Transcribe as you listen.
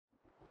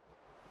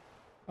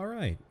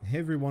Alright, hey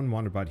everyone,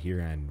 Wanderbot here,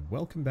 and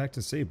welcome back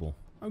to Sable.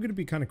 I'm gonna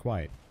be kinda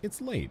quiet.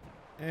 It's late,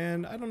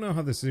 and I don't know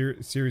how the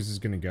series is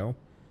gonna go.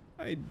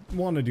 I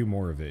want to do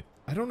more of it.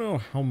 I don't know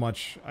how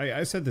much,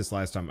 I said this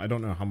last time, I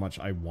don't know how much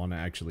I want to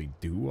actually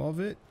do of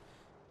it,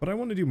 but I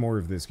want to do more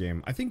of this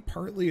game. I think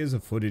partly as a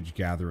footage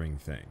gathering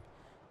thing.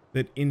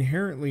 That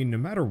inherently, no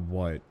matter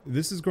what,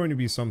 this is going to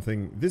be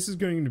something, this is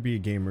going to be a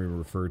game we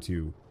refer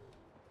to,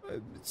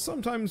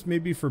 sometimes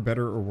maybe for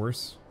better or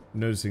worse.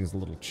 Noticing it's a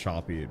little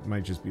choppy, it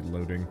might just be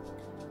loading.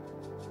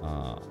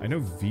 I know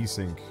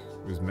VSync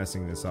was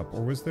messing this up,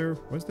 or was there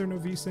no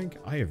VSync?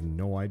 I have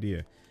no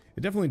idea.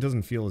 It definitely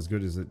doesn't feel as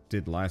good as it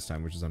did last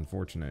time, which is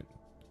unfortunate.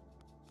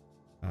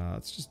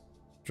 Let's just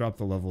drop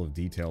the level of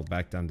detail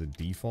back down to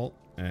default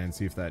and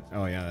see if that,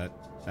 oh yeah,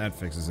 that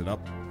fixes it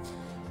up.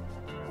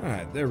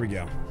 Alright, there we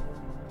go.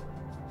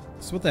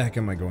 So what the heck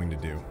am I going to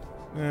do?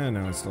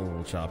 No, it's still a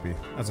little choppy.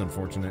 That's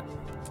unfortunate.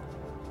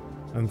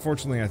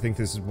 Unfortunately, I think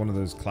this is one of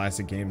those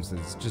classic games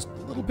that's just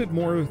a little bit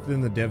more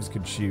than the devs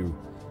could chew.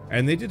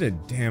 And they did a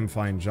damn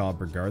fine job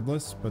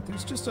regardless, but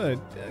there's just a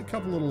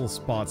couple little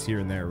spots here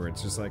and there where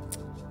it's just like,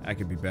 that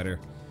could be better.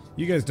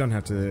 You guys don't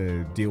have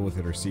to deal with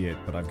it or see it,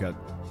 but I've got,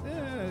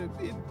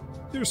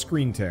 there's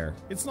screen tear.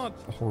 It's not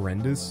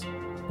horrendous,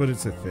 but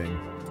it's a thing.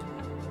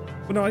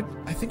 But no,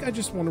 I think I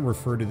just want to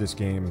refer to this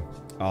game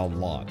a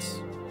lot,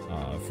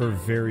 for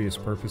various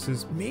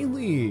purposes,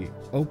 mainly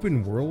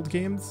open world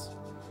games.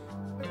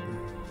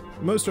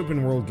 Most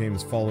open world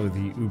games follow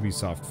the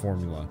Ubisoft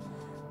formula.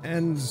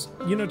 And,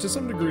 you know, to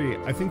some degree,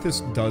 I think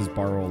this does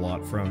borrow a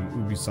lot from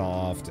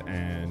Ubisoft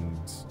and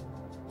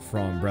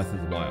from Breath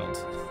of the Wild.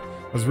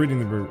 I was reading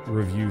the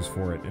reviews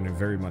for it, and it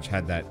very much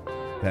had that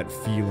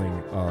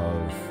feeling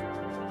of,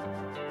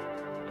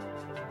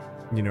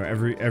 you know,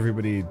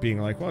 everybody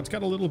being like, well, it's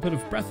got a little bit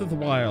of Breath of the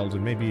Wild,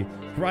 and maybe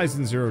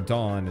Horizon Zero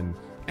Dawn, and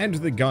Enter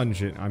the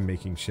Gungeon. I'm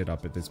making shit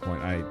up at this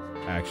point. I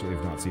actually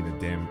have not seen a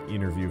damn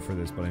interview for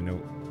this, but I know...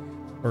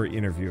 Or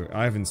interview.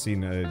 I haven't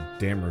seen a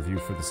damn review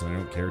for this and I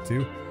don't care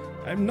to.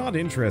 I'm not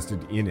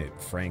interested in it,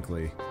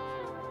 frankly.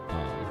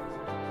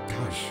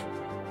 Gosh.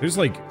 There's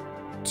like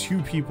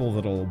 2 people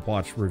that I'll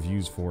watch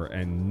reviews for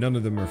and none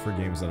of them are for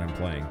games that I'm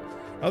playing.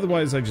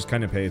 Otherwise, I just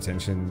kind of pay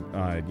attention,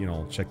 you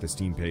know, check the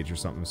Steam page or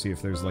something, see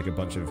if there's like a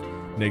bunch of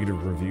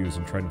negative reviews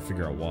and try to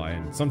figure out why.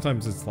 And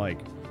sometimes it's like,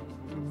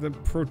 the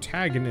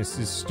protagonist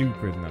is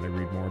stupid, and then I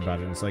read more about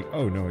it and it's like,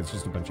 oh no, it's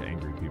just a bunch of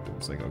angry people.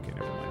 It's like, okay,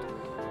 never mind.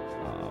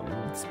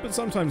 But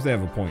sometimes they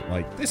have a point,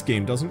 like, this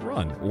game doesn't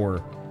run, or,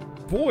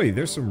 boy,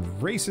 there's some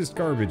racist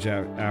garbage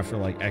out after,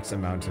 like, X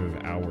amount of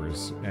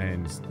hours,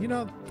 and, you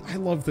know, I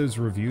love those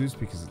reviews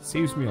because it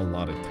saves me a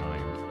lot of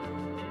time.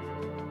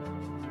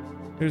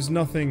 There's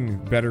nothing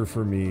better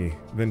for me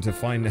than to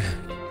find out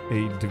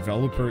a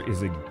developer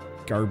is a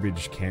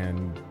garbage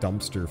can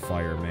dumpster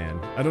fire man.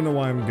 I don't know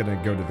why I'm gonna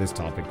go to this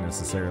topic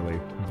necessarily,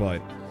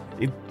 but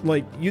it,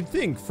 like, you'd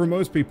think for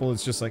most people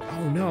it's just like,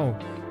 oh no,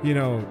 you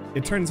know,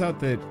 it turns out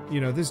that, you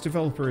know, this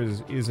developer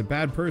is a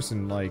bad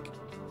person, like,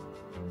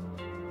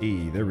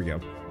 there we go.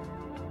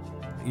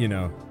 You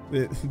know,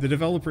 the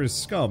developer is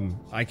scum.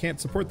 I can't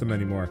support them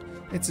anymore.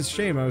 It's a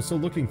shame. I was so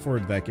looking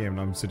forward to that game, and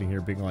I'm sitting here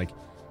being like,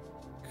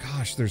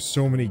 gosh, there's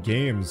so many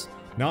games.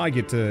 Now I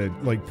get to,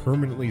 like,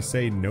 permanently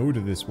say no to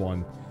this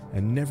one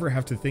and never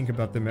have to think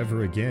about them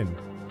ever again.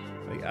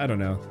 Like, I don't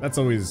know. That's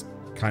always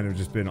kind of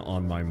just been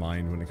on my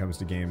mind when it comes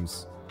to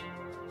games.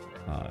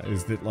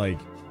 Is that, like,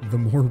 the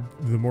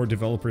more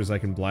developers I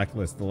can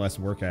blacklist, the less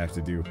work I have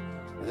to do.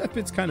 That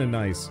bit's kind of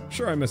nice.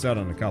 Sure, I miss out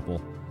on a couple,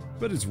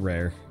 but it's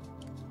rare.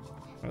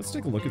 Let's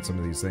take a look at some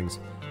of these things.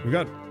 We've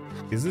got...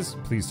 Is this...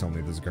 Please tell me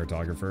this is a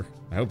cartographer.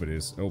 I hope it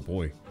is. Oh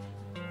boy.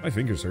 My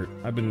fingers hurt.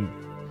 I've been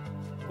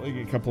playing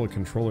a couple of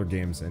controller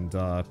games, and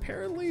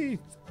apparently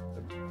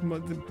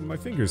my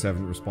fingers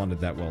haven't responded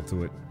that well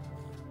to it.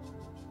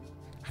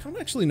 I don't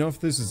actually know if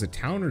this is a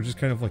town or just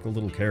kind of like a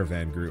little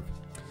caravan group.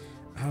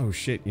 Oh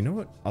shit, you know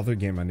what other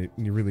game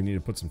you really need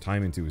to put some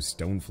time into is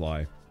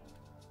Stonefly.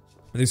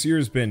 This year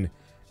has been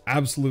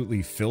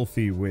absolutely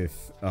filthy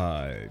with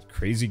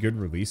crazy good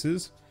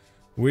releases,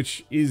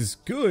 which is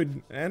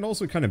good and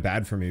also kind of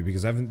bad for me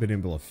because I haven't been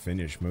able to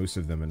finish most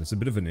of them, and it's a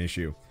bit of an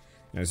issue.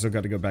 And I still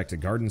got to go back to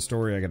Garden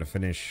Story, I gotta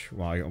finish,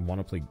 well, I want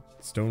to play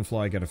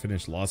Stonefly, I gotta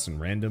finish Lost in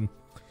Random.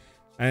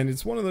 And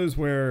it's one of those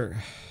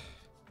where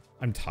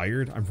I'm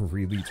tired, I'm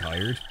really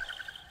tired.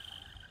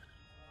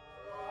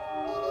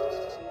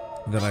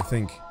 That I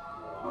think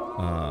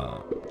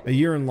a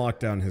year in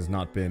lockdown has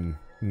not been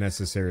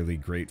necessarily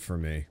great for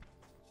me.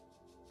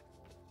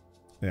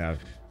 Yeah,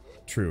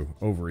 true,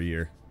 over a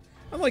year.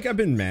 I've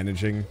been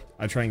managing.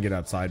 I try and get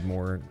outside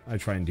more. I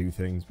try and do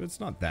things, but it's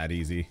not that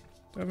easy.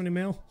 Do I have any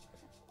mail?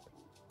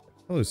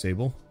 Hello,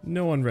 Sable.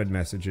 No unread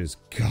messages.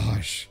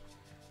 Gosh,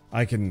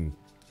 I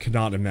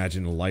cannot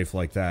imagine a life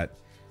like that.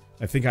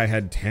 I think I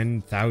had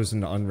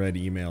 10,000 unread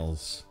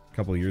emails a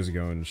couple years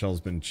ago, and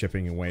Shell's been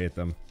chipping away at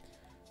them.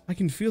 I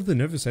can feel the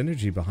nervous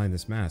energy behind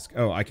this mask.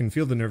 Oh, I can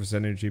feel the nervous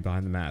energy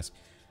behind the mask.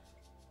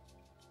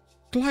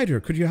 Glider,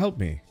 could you help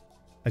me?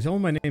 I tell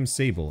him my name's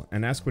Sable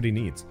and ask what he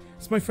needs.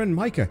 It's my friend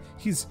Micah.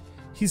 He's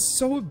He's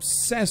so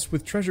obsessed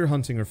with treasure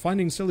hunting or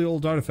finding silly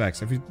old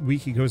artifacts. Every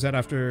week he goes out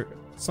after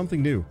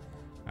something new.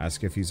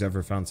 Ask if he's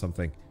ever found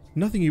something.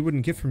 Nothing you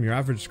wouldn't get from your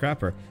average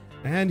scrapper.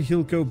 And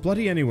he'll go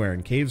bloody anywhere,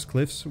 in caves,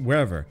 cliffs,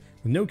 wherever.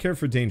 With no care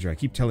for danger. I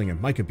keep telling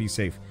him, Micah, be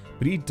safe.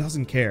 But he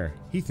doesn't care.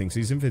 He thinks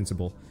he's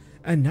invincible.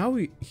 And now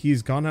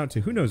he's gone out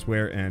to who knows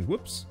where, and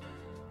whoops.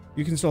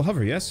 You can still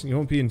hover, yes? You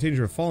won't be in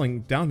danger of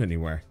falling down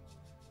anywhere.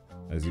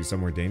 Is he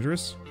somewhere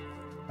dangerous?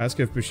 Ask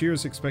if Bashir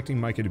is expecting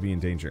Micah to be in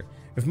danger.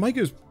 If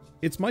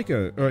it's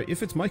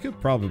Micah,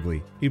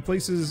 probably. He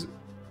places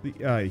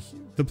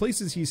the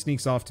places he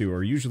sneaks off to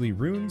are usually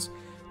ruins.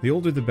 The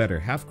older the better,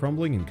 half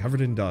crumbling and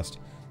covered in dust.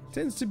 It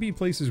tends to be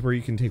places where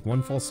you can take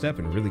one false step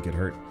and really get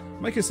hurt.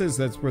 Micah says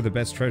that's where the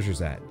best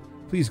treasure's at.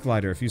 Please,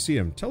 Glider, if you see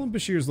him, tell him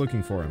Bashir's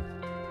looking for him.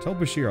 Tell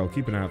Bashir I'll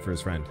keep an eye out for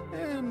his friend,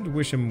 and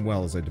wish him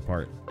well as I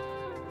depart.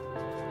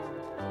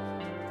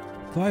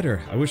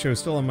 Glider, I wish I was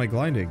still on my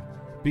gliding.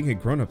 Being a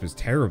grown-up is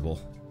terrible.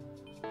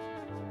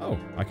 Oh,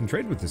 I can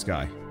trade with this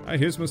guy. Alright,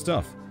 here's my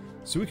stuff.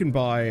 So we can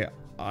buy...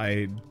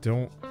 I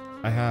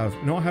have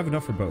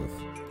enough for both.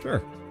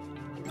 Sure.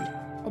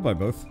 I'll buy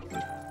both.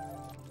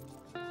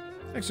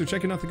 Thanks for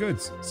checking out the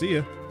goods. See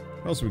ya.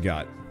 What else we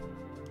got?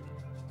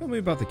 Tell me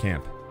about the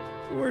camp.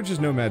 We're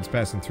just nomads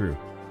passing through.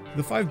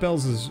 The 5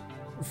 bells is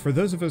for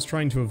those of us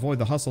trying to avoid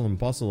the hustle and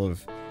bustle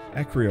of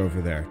Ekria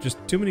over there. Just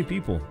too many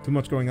people, too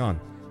much going on.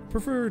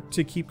 Prefer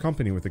to keep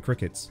company with the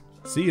crickets.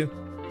 See ya.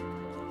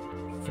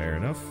 Fair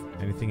enough.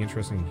 Anything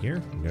interesting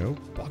here? No.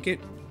 Bucket.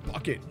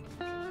 Bucket.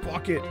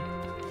 Bucket.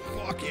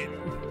 Bucket.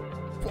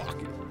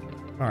 Bucket.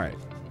 Alright.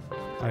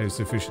 I have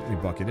sufficiently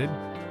bucketed.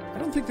 I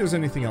don't think there's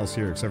anything else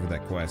here except for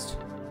that quest.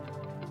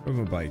 Where's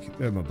my bike?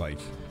 There's my bike.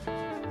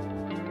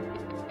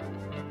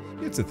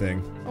 It's a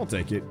thing. I'll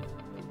take it.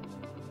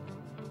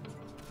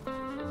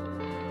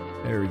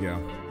 There we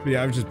go. But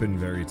yeah, I've just been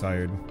very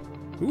tired.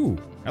 Ooh,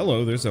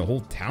 hello, there's a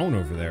whole town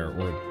over there,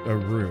 or a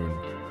ruin.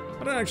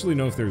 I don't actually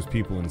know if there's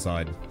people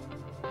inside.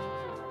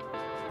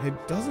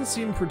 It doesn't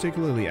seem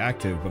particularly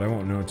active, but I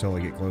won't know until I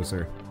get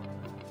closer.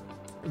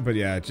 But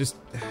yeah, just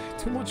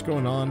too much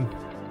going on.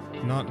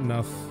 Not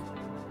enough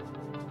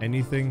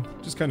anything.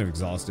 Just kind of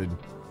exhausted.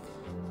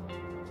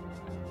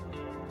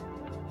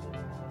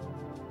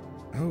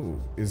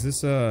 Oh, is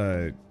this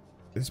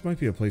this might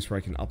be a place where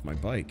I can up my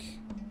bike.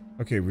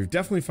 Okay, we've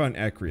definitely found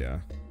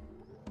Ekria.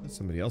 That's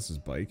somebody else's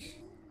bike.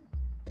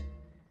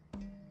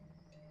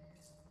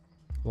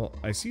 Well,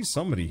 I see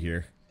somebody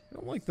here. I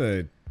don't like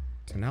the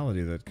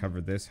tonality that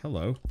covered this.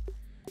 Hello.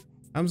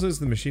 Hamza is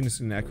the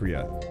machinist in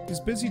Ekria. He's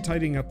busy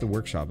tidying up the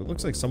workshop. It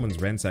looks like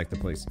someone's ransacked the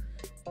place.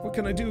 What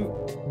can I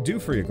do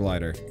for you,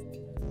 Glider?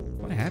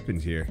 What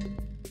happened here?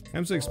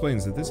 Hamza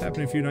explains that this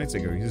happened a few nights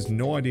ago. He has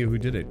no idea who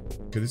did it.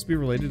 Could this be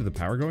related to the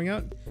power going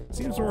out?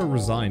 Seems more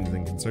resigned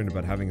than concerned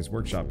about having his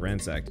workshop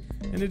ransacked,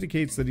 and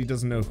indicates that he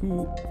doesn't know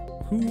who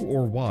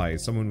or why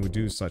someone would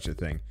do such a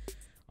thing.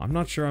 I'm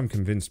not sure I'm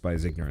convinced by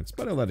his ignorance,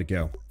 but I let it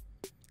go.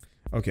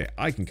 Okay,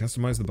 I can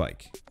customize the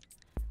bike.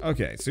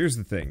 Okay, so here's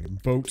the thing.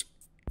 Boat.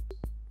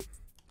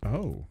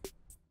 Oh.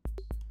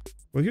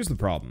 Well, here's the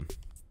problem.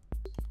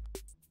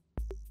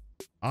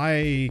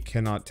 I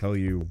cannot tell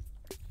you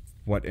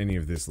what any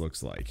of this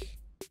looks like.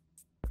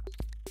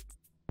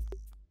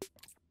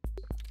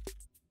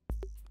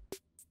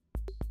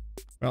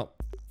 Well.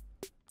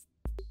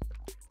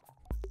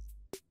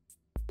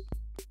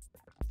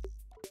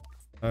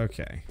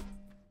 Okay.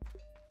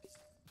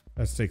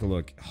 Let's take a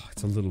look. Oh,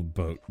 it's a little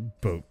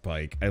boat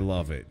bike. I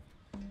love it.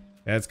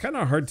 Yeah, it's kind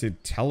of hard to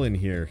tell in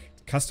here.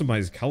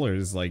 Customized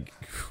colors, like,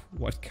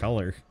 what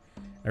color?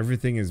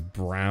 Everything is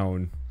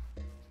brown.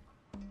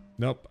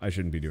 Nope, I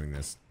shouldn't be doing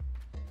this.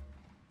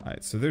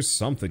 Alright, so there's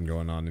something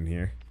going on in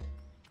here.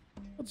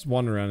 I'll just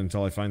wander around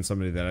until I find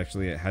somebody that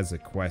actually has a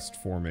quest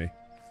for me.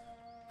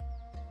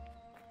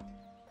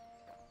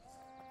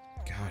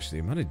 Gosh, the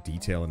amount of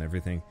detail and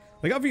everything.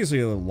 Like, obviously,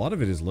 a lot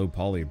of it is low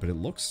poly, but it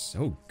looks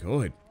so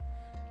good.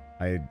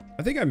 I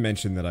think I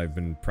mentioned that I've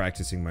been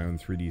practicing my own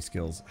 3D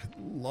skills. I'd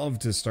love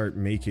to start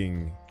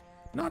making...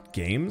 not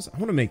games. I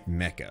want to make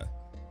mecha.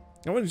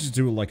 I want to just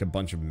do, like, a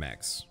bunch of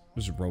mechs.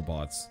 Just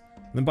robots.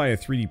 And then buy a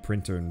 3D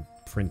printer and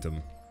print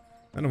them.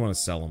 I don't want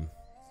to sell them.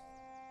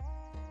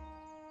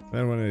 I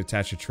don't want to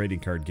attach a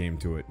trading card game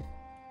to it.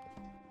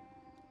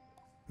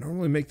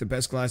 Normally make the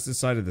best glass this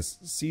side of the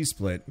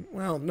C-split.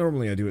 Well,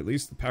 normally I do at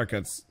least. The power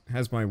cuts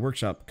has my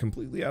workshop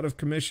completely out of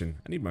commission.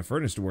 I need my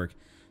furnace to work.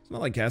 It's not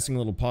like casting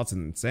little pots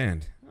in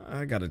sand.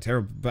 I got a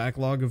terrible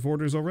backlog of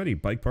orders already.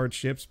 Bike parts,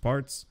 ships,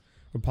 parts,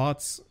 or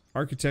pots,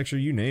 architecture,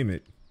 you name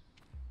it.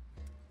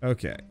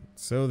 Okay,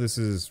 so this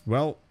is,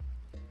 well...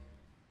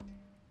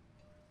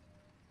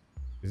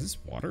 is this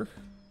water?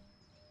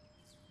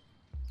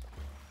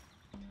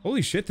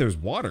 Holy shit, there's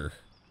water.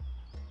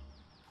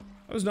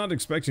 I was not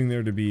expecting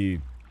there to be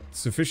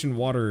sufficient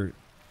water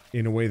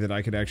in a way that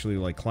I could actually,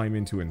 like, climb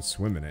into and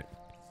swim in it.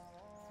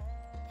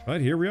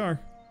 But here we are.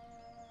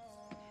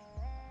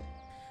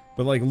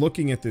 But, like,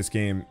 looking at this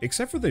game,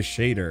 except for the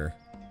shader,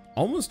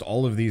 almost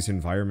all of these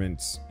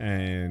environments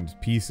and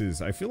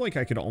pieces, I feel like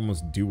I could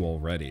almost do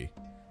already.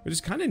 which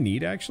is kind of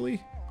neat,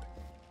 actually.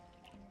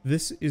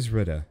 This is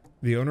Rita,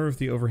 the owner of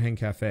the Overhang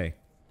Cafe.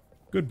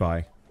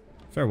 Goodbye.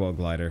 Farewell,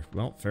 glider.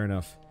 Well, fair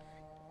enough.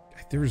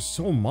 There's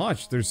so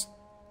much. There's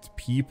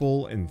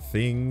people and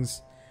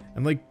things.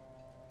 And, like,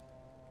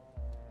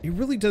 it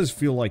really does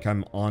feel like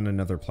I'm on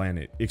another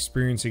planet,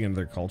 experiencing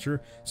another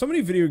culture. So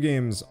many video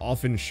games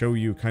often show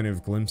you kind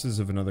of glimpses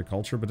of another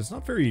culture, but it's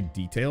not very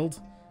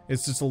detailed.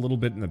 It's just a little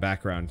bit in the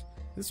background.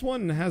 This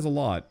one has a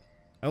lot.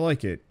 I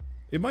like it.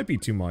 It might be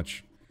too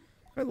much.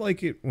 I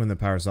like it when the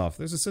power's off.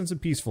 There's a sense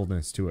of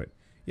peacefulness to it.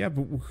 Yeah,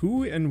 but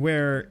who and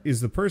where is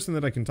the person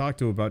that I can talk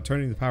to about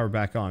turning the power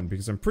back on?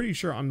 Because I'm pretty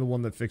sure I'm the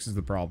one that fixes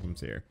the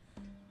problems here.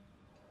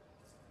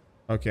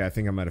 Okay, I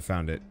think I might have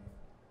found it.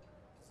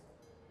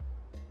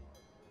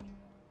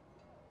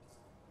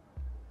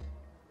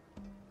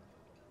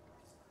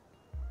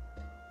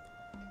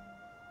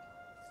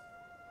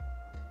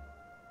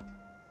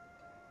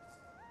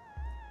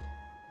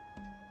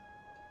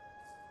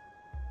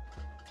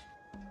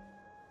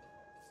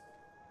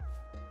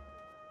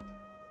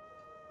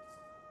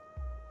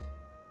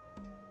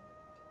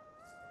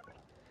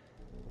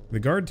 The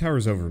guard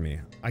towers over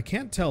me. I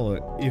can't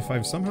tell if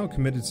I've somehow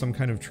committed some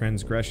kind of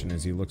transgression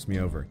as he looks me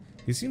over.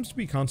 He seems to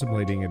be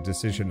contemplating a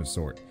decision of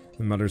sort,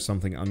 and mutters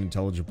something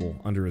unintelligible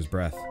under his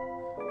breath.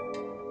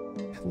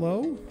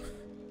 Hello?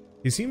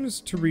 He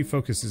seems to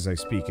refocus as I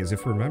speak, as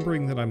if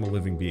remembering that I'm a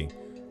living being.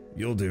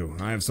 You'll do.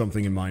 I have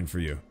something in mind for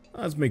you.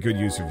 Let's make good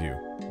use of you.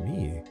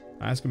 Me?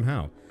 I ask him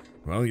how.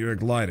 Well, you're a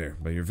glider,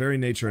 by your very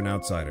nature an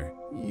outsider.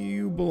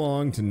 You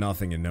belong to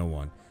nothing and no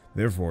one.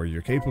 Therefore,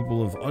 you're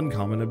capable of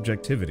uncommon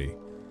objectivity.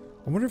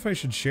 I wonder if I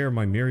should share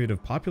my myriad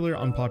of popular,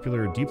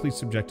 unpopular, or deeply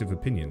subjective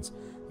opinions,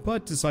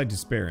 but decide to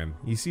spare him.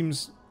 He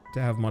seems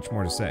to have much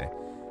more to say.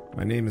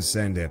 My name is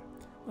Sandip.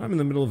 I'm in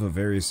the middle of a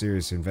very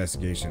serious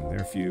investigation.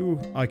 There are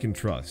few I can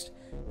trust.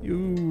 You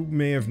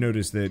may have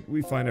noticed that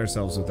we find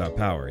ourselves without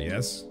power,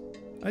 yes?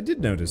 I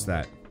did notice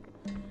that.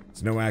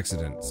 It's no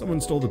accident.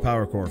 Someone stole the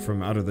power core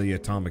from out of the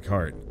atomic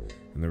heart,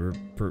 and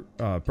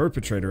the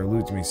perpetrator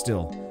eludes me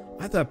still.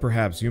 I thought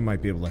perhaps you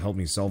might be able to help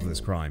me solve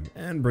this crime,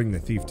 and bring the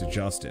thief to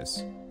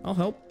justice. I'll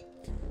help.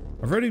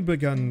 I've already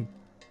begun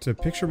to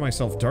picture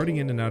myself darting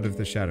in and out of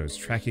the shadows,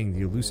 tracking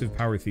the elusive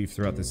power thief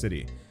throughout the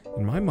city.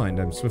 In my mind,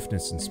 I'm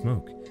swiftness and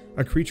smoke,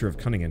 a creature of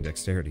cunning and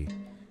dexterity.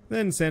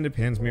 Then Sandip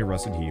hands me a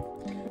rusted heap.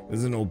 This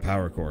is an old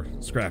power core.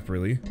 Scrap,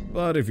 really.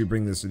 But if you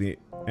bring this to the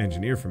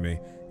engineer for me,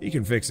 he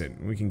can fix it,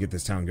 and we can get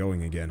this town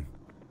going again.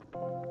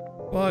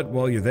 But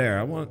while you're there,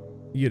 I want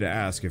you to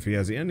ask if he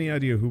has any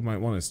idea who might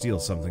want to steal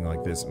something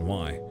like this and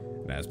why.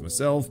 And ask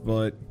myself,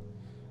 but...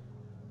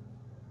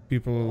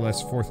 people are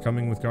less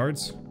forthcoming with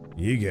guards?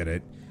 You get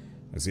it.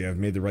 I see I've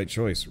made the right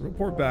choice.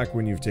 Report back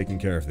when you've taken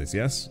care of this,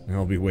 yes?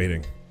 I'll be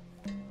waiting.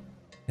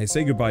 I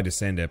say goodbye to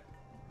Sandip.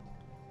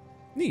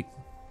 Neat.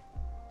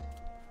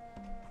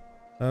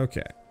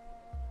 Okay.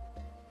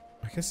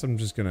 I guess I'm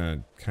just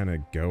gonna kind of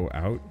go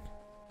out.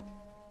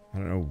 I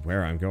don't know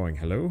where I'm going.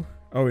 Hello?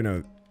 Oh,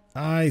 no.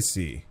 I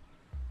see.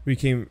 We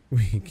came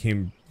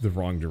the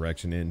wrong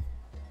direction in.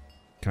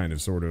 Kind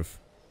of, sort of.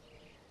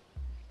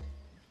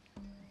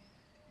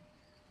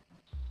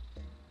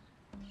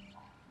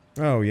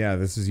 Oh yeah,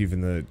 this is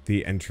even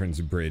the entrance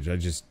bridge.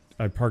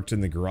 I parked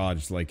in the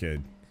garage like a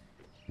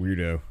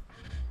weirdo.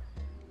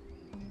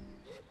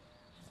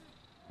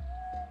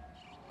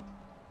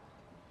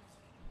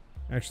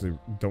 Actually,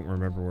 don't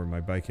remember where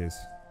my bike is.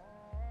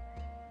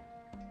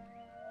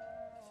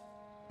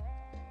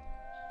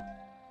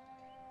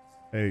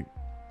 I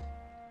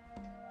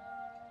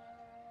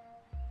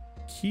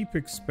keep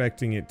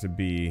expecting it to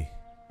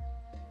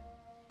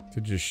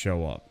just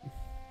show up.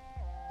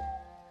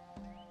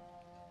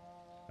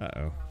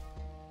 Uh-oh.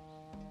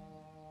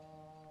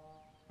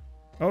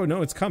 Oh,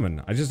 no, it's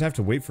coming. I just have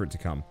to wait for it to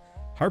come.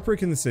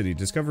 Heartbreak in the city.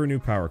 Discover a new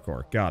power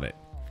core. Got it.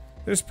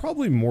 There's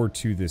probably more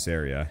to this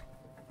area.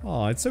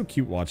 Aw, it's so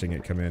cute watching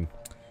it come in.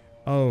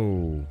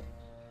 Oh.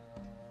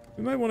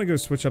 We might want to go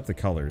switch up the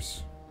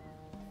colors.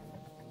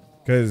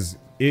 Because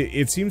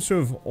it seems to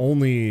have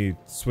only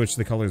switched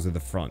the colors of the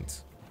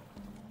front.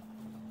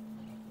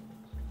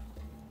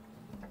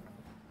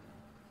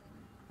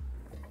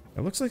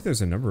 It looks like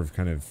there's a number of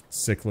kind of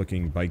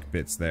sick-looking bike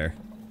bits there.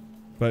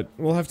 But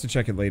we'll have to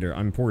check it later.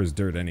 I'm poor as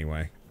dirt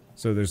anyway.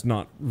 So there's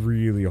not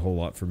really a whole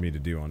lot for me to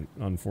do,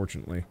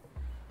 unfortunately.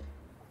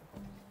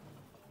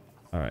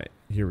 Alright,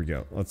 here we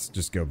go. Let's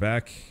just go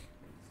back.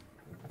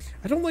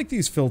 I don't like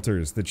these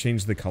filters that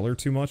change the color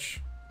too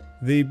much.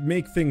 They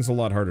make things a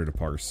lot harder to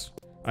parse.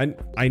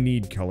 I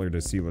need color to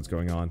see what's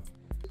going on.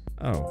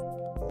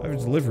 Oh, I have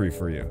a delivery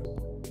for you.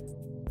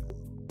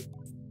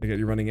 I got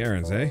you running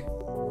errands, eh?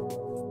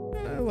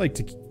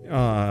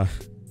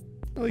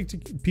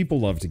 People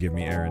love to give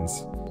me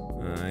errands.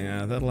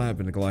 Yeah, that'll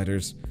happen to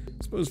gliders.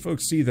 Suppose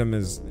folks see them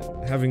as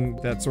having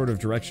that sort of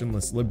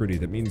directionless liberty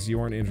that means you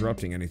aren't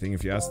interrupting anything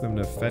if you ask them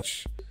to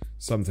fetch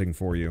something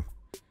for you.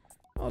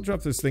 I'll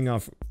drop this thing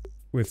off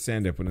with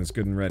Sandip when it's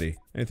good and ready.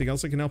 Anything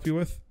else I can help you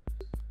with?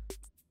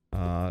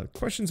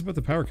 Questions about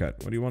the power cut.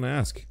 What do you want to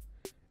ask?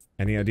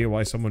 Any idea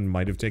why someone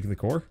might have taken the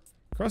core?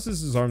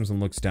 Crosses his arms and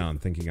looks down,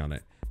 thinking on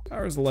it.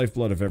 Power is the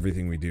lifeblood of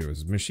everything we do.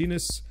 As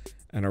machinists,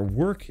 and our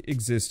work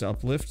exists to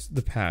uplift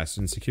the past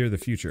and secure the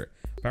future.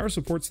 Power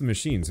supports the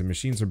machines, and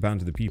machines are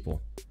bound to the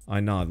people. I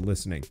nod,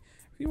 listening.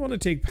 If you want to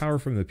take power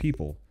from the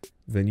people,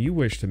 then you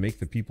wish to make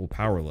the people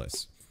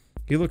powerless.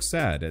 He looks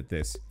sad at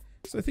this,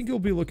 so I think you'll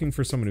be looking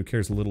for someone who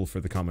cares little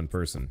for the common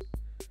person.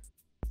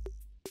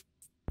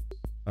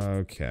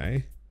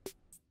 Okay.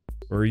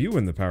 Where are you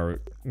when the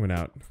power went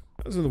out?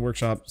 I was in the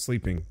workshop,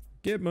 sleeping.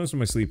 Get most of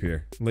my sleep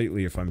here.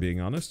 Lately, if I'm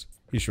being honest.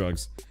 He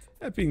shrugs.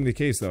 That being the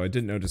case, though, I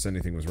didn't notice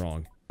anything was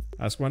wrong.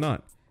 Ask why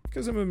not.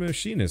 Because I'm a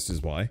machinist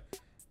is why.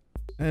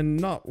 And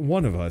not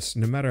one of us,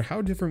 no matter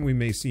how different we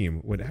may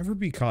seem, would ever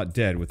be caught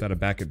dead without a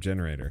backup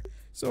generator.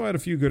 So I had a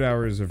few good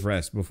hours of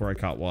rest before I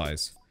caught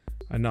wise.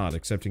 I nod,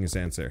 accepting his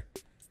answer.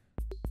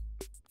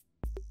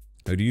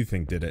 Who do you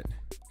think did it?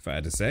 If I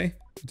had to say?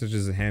 He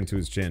touches a hand to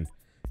his chin.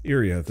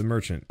 Iria, the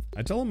merchant.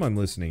 I tell him I'm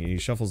listening, and he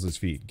shuffles his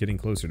feet, getting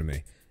closer to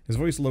me. His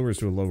voice lowers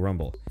to a low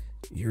rumble.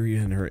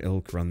 Iria and her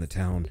ilk run the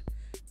town.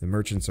 The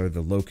merchants are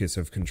the locus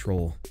of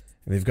control,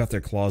 and they've got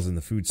their claws in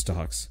the food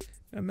stocks.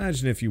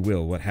 Imagine, if you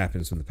will, what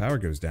happens when the power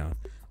goes down.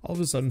 All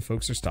of a sudden,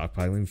 folks are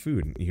stockpiling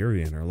food, and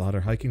Iria and her lot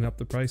are hiking up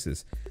the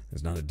prices.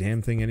 There's not a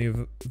damn thing any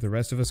of the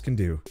rest of us can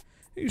do.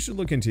 You should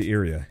look into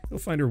Iria. You'll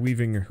find her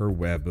weaving her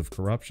web of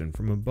corruption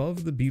from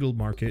above the beetle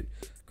market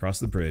across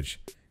the bridge.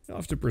 You'll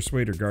have to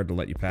persuade her guard to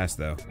let you pass,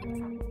 though.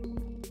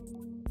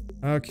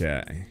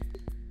 Okay.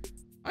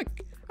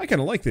 I kind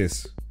of like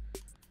this.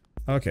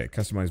 Okay,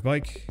 customize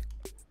bike.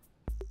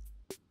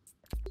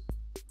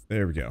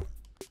 There we go.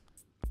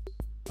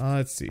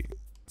 Let's see.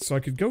 So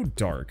I could go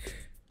dark.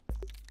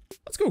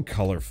 Let's go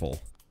colorful.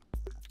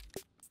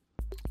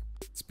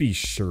 Let's be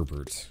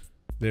sherbet.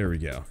 There we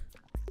go.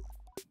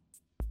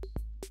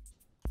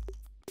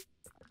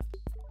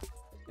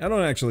 I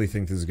don't actually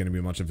think this is going to be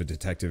much of a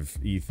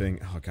detective-y thing.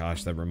 Oh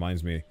gosh, that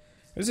reminds me.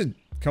 There's a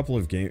couple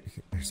of games.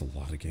 There's a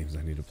lot of games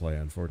I need to play,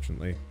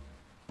 unfortunately.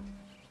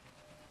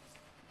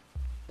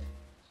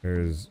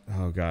 There's...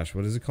 oh gosh,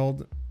 what is it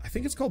called? I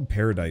think it's called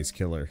Paradise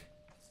Killer.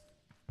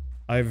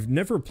 I've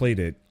never played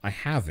it. I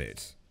have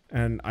it.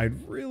 And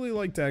I'd really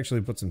like to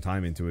actually put some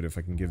time into it if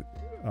I can give...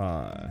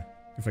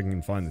 if I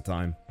can find the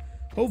time.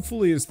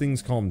 Hopefully as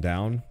things calm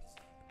down,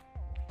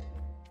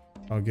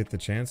 I'll get the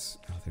chance.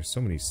 Oh, there's so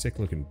many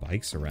sick-looking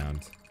bikes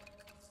around.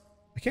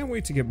 I can't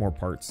wait to get more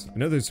parts. I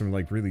know there's some,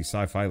 like, really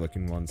sci-fi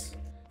looking ones.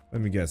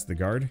 Let me guess, the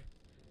guard? I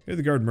hear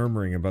the guard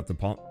murmuring about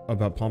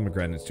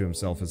pomegranates to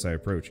himself as I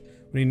approach.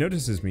 When he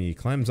notices me, he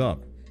climbs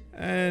up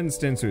and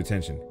stands to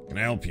attention. Can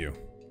I help you?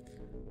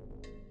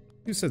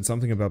 You said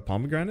something about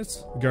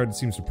pomegranates? The guard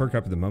seems to perk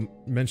up at the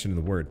mention of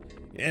the word.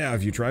 Yeah,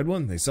 have you tried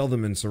one? They sell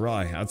them in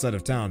Sarai, outside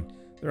of town.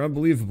 They're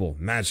unbelievable,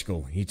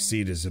 magical. Each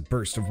seed is a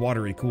burst of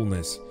watery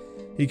coolness.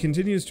 He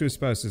continues to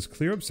espouse his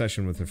clear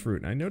obsession with the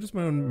fruit, and I notice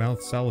my own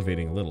mouth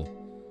salivating a little.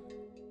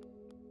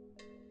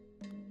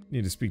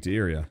 Need to speak to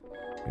Iria.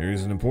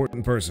 Iria's an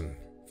important person.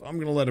 If I'm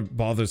gonna let a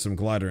bothersome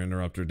glider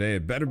interrupt her day,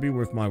 it better be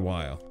worth my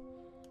while.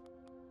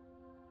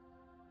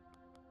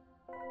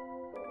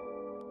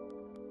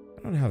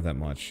 I don't have that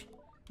much.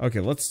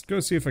 Okay, let's go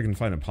see if I can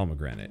find a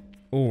pomegranate.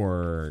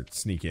 Or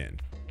sneak in.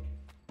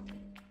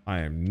 I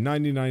am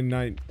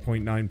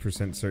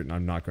 99.9% certain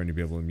I'm not going to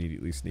be able to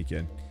immediately sneak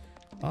in.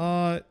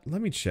 Let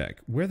me check.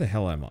 Where the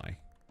hell am I?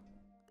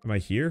 Am I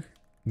here?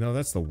 No,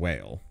 that's the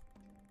whale.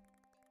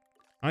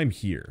 I'm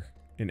here.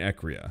 In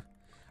Ekria.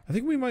 I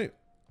think we might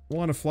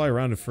want to fly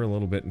around it for a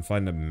little bit and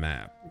find a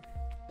map.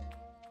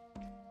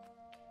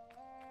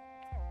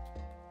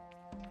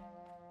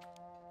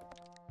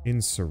 In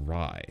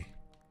Sarai.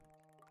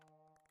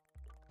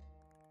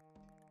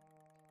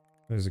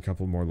 There's a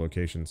couple more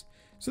locations.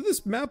 So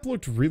this map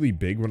looked really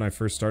big when I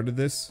first started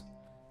this.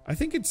 I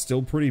think it's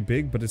still pretty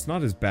big, but it's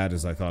not as bad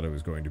as I thought it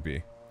was going to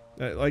be.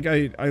 Like,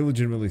 I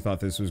legitimately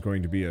thought this was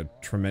going to be a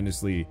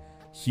tremendously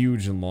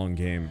huge and long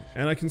game.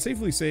 And I can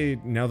safely say,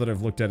 now that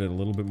I've looked at it a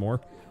little bit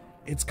more,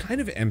 it's kind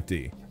of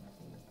empty.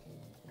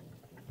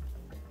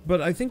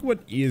 But I think what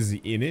is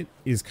in it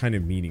is kind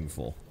of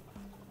meaningful.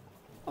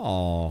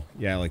 Oh,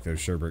 yeah, I like those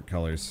sherbet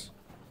colors.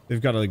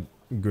 They've got a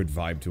good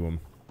vibe to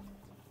them.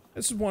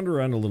 Let's just wander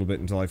around a little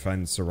bit until I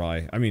find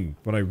Sarai. I mean,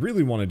 what I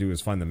really want to do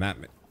is find the map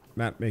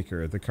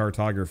maker, the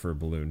cartographer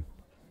balloon.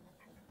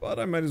 But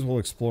I might as well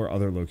explore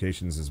other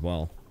locations as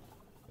well.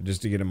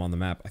 Just to get him on the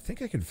map. I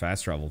think I can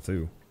fast travel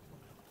too.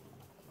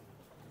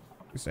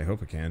 At least I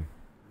hope I can.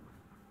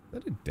 Is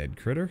that a dead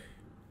critter?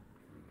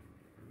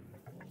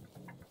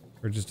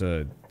 Or just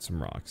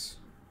some rocks?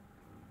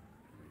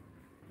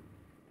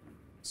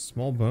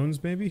 Small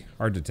bones, maybe?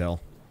 Hard to tell.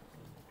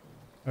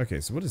 Okay,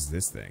 so what is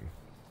this thing?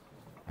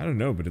 I don't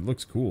know, but it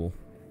looks cool.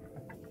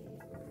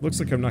 Looks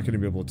like I'm not going to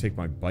be able to take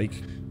my bike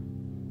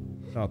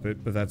up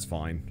it, but that's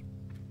fine.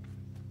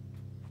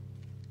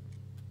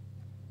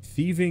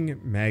 Thieving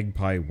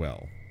Magpie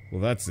Well.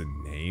 Well, that's a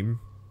name.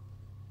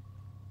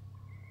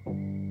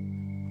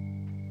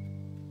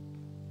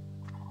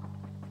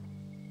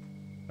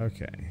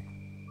 Okay.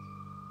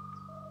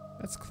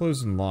 That's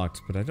closed and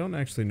locked, but I don't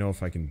actually know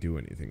if I can do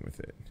anything with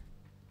it.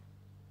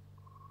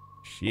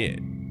 Shit.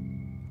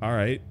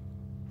 Alright.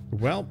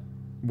 Well,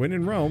 when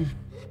in Rome.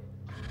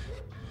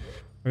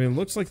 I mean, it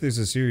looks like there's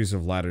a series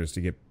of ladders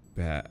to get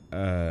back.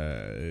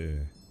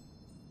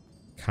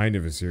 Kind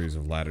of a series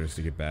of ladders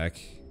to get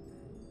back.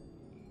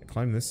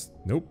 Climb this?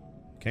 Nope.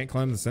 Can't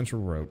climb the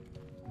central rope.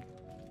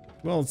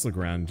 Well, let's look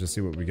around, just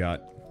see what we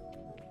got.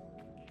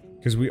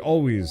 Because we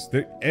always...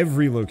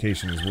 every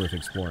location is worth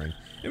exploring.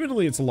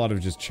 Admittedly, it's a lot of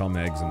just chum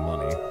eggs and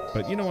money.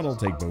 But you know what? I'll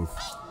take both.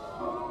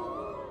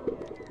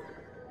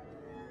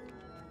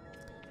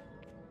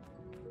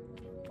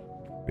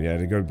 But yeah,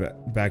 to go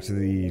back to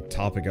the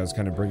topic I was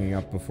kind of bringing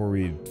up before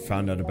we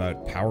found out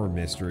about power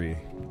mystery.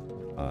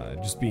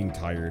 Just being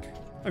tired.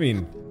 I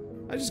mean,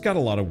 I just got a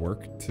lot of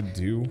work to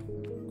do.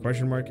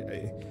 Question mark.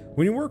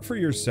 When you work for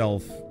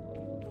yourself,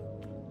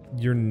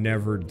 you're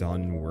never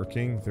done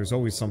working. There's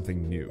always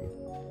something new.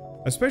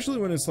 Especially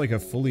when it's like a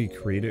fully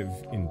creative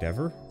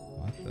endeavor.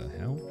 What the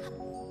hell?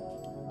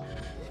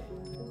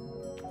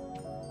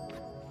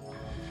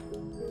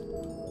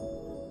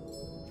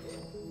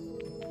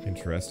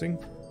 Interesting.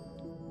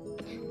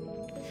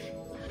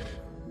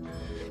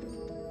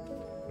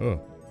 Oh.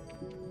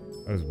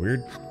 That was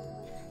weird.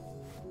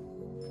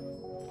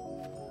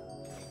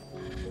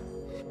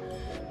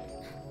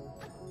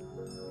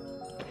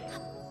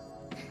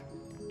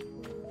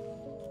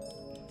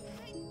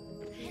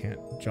 Can't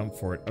jump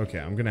for it. Okay,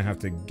 I'm gonna have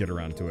to get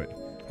around to it.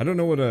 I don't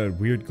know what a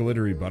weird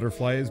glittery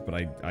butterfly is, but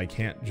I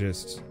can't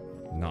just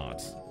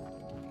not.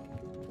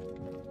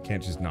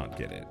 Can't just not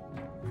get it.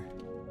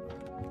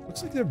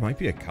 Looks like there might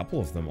be a couple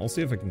of them. I'll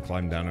see if I can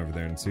climb down over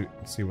there and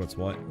see what's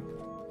what.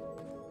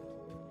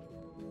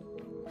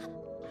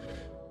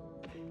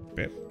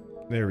 Bip.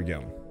 There we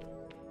go.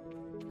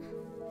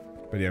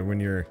 But yeah, when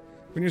you're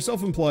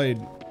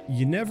self-employed,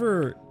 you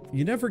never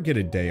get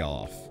a day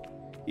off.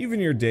 Even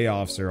your day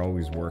offs are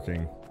always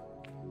working.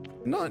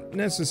 Not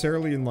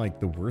necessarily in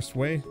like the worst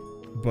way,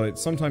 but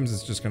sometimes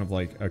it's just kind of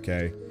like,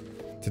 okay,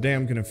 today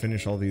I'm gonna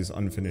finish all these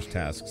unfinished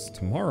tasks.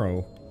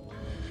 Tomorrow,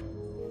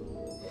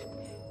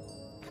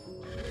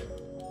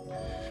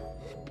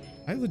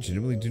 I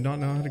legitimately do not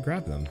know how to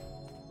grab them.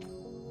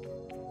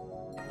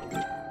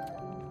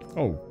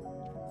 Oh,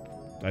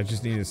 I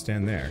just need to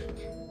stand there.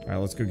 Alright,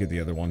 let's go get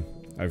the other one.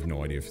 I have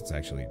no idea if it's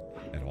actually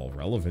at all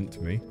relevant to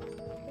me,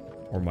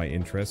 or my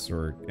interests,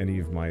 or any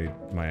of my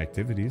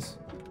activities.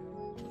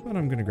 But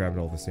I'm gonna grab it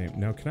all the same.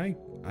 Now, can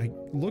I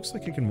looks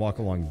like I can walk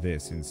along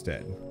this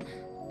instead.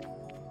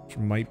 Which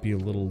might be a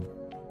little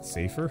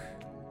safer.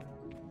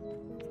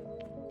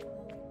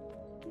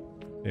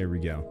 There we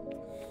go.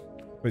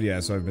 But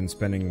yeah, so I've been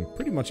spending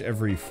pretty much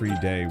every free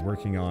day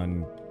working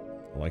on,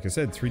 like I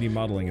said, 3D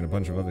modeling and a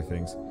bunch of other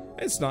things.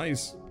 It's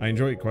nice. I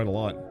enjoy it quite a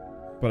lot.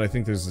 But I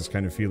think there's this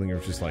kind of feeling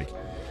of just like,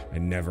 I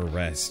never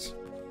rest.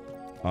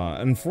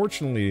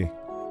 Unfortunately,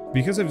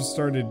 because I've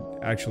started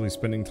actually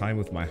spending time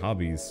with my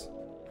hobbies,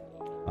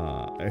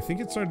 I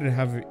think it started to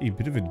have a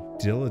bit of a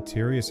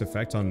deleterious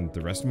effect on the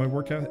rest of my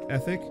work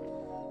ethic.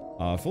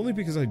 If only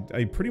because I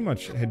pretty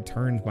much had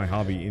turned my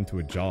hobby into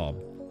a job.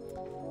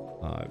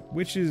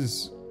 Which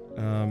is,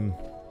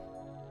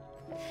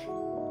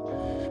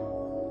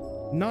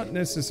 not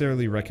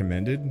necessarily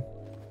recommended.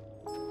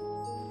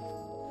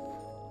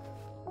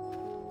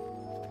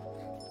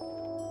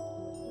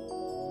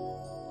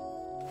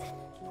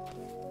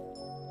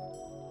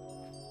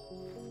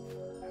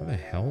 How the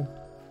hell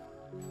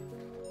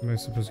am I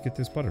supposed to get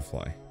this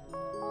butterfly?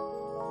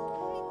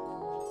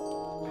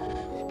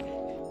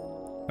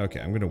 Okay,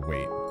 I'm gonna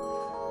wait.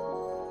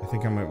 I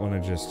think I might want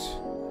to just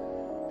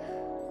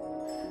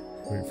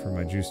wait for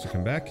my juice to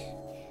come back. I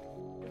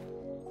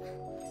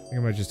think I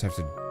might just have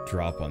to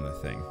drop on the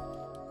thing.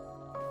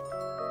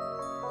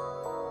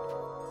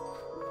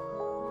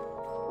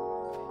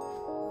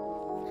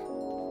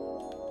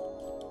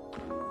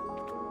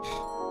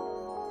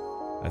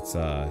 That's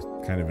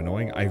kind of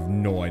annoying. I have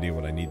no idea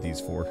what I need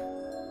these for.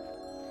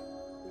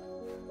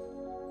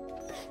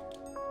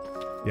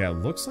 Yeah, it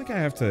looks like I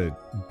have to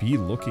be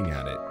looking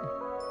at it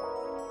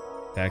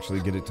to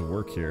actually get it to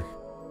work here.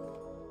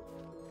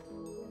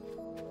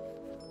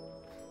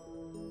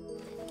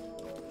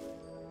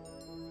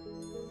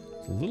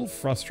 It's a little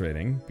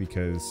frustrating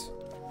because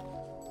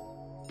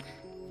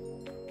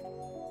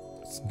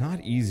it's not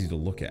easy to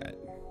look at.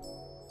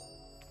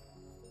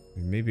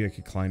 Maybe I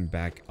could climb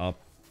back up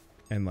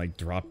and like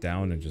drop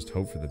down and just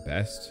hope for the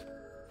best.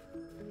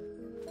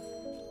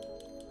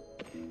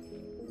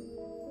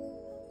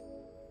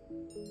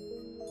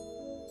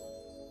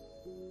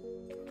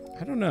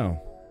 I don't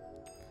know.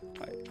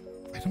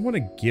 I don't want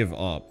to give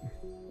up.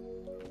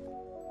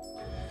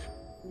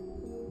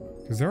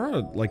 Because there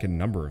are like a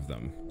number of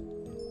them.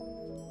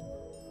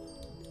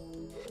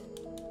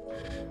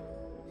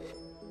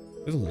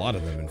 There's a lot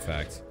of them, in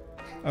fact.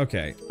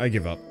 Okay, I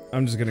give up.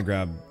 I'm just gonna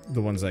grab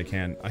the ones I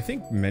can. I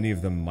think many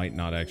of them might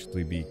not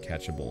actually be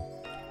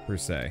catchable, per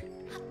se.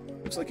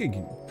 Looks like I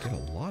can get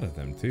a lot of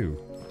them, too.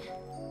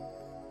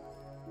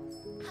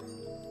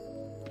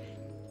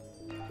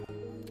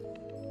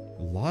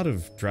 A lot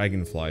of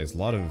dragonflies, a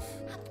lot of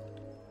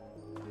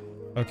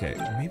Okay,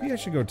 maybe I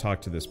should go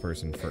talk to this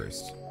person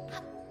first.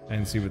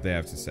 And see what they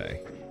have to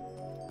say.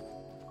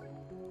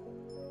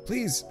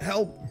 Please,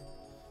 help!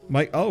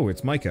 Oh,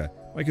 it's Micah.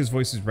 Micah's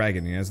voice is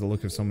ragged and he has the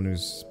look of someone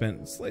who's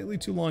spent slightly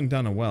too long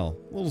down a well.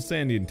 A little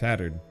sandy and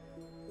tattered.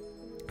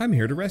 I'm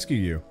here to rescue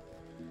you.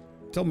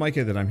 Tell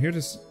Micah that I'm here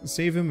to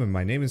save him and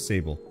my name is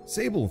Sable.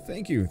 Sable,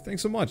 thank you.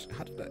 Thanks so much.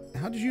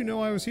 How did you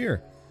know I was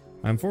here?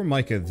 I informed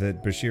Micah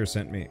that Bashir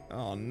sent me.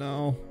 Oh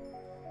no.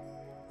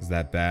 Is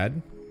that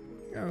bad?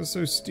 I was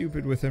so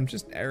stupid with him.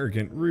 Just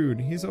arrogant, rude.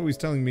 He's always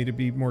telling me to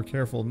be more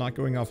careful, not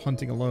going off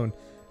hunting alone.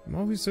 I'm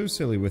always so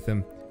silly with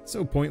him. It's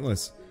so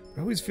pointless.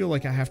 I always feel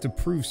like I have to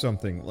prove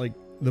something. Like,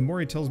 the more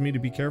he tells me to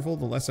be careful,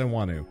 the less I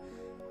want to.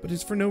 But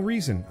it's for no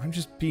reason. I'm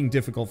just being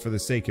difficult for the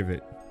sake of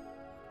it.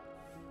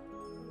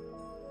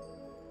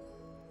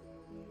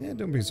 Yeah,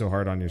 don't be so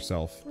hard on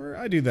yourself. Or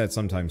I do that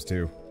sometimes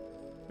too.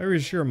 I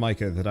reassure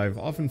Micah that I've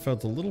often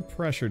felt a little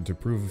pressured to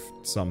prove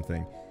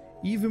something,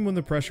 even when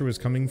the pressure was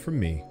coming from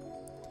me.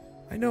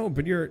 I know,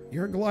 but you're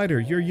a glider.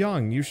 You're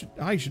young.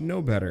 I should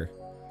know better.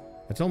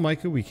 I tell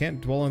Micah we can't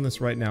dwell on this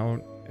right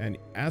now and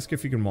ask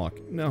if he can walk.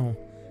 No,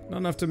 not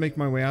enough to make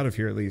my way out of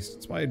here at least.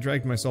 That's why I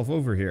dragged myself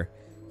over here,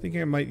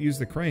 thinking I might use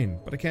the crane,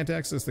 but I can't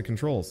access the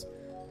controls.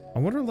 I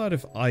wonder aloud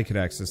if I could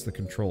access the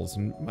controls,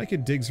 and Micah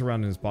digs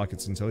around in his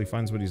pockets until he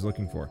finds what he's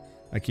looking for.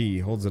 A key. He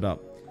holds it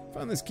up.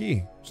 Found this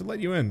key. Should let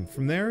you in.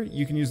 From there,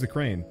 you can use the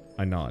crane.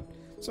 I nod.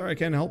 Sorry I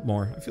can't help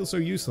more. I feel so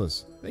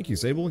useless. Thank you,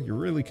 Sable. You're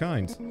really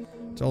kind.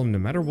 Tell him no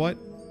matter what,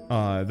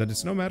 that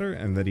it's no matter,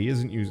 and that he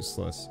isn't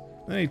useless.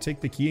 Then I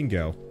take the key and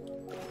go.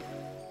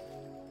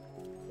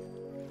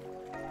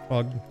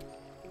 Bug.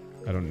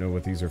 I don't know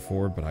what these are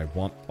for, but I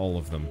want all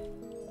of them.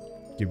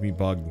 Give me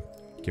bug.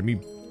 Give me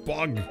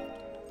bug.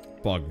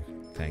 Bug.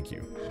 Thank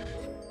you.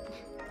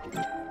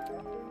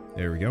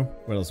 There we go.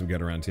 What else we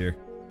got around here?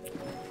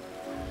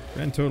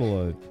 Grand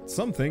total of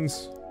some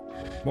things.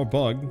 More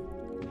bug.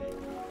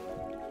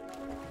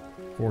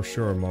 For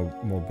sure,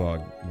 more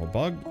bug. More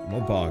bug?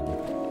 More bug.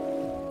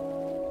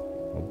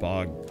 More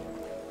bug.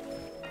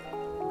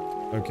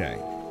 Okay.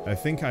 I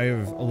think I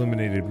have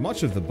eliminated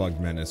much of the bug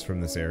menace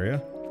from this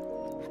area.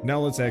 Now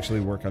let's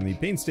actually work on the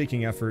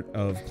painstaking effort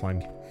of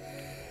climbing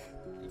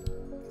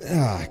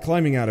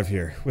out of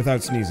here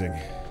without sneezing.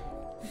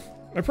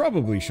 I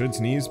probably should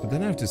sneeze, but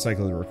then I have to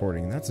cycle the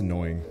recording, and that's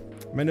annoying.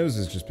 My nose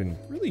has just been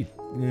really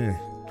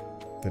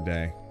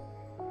today.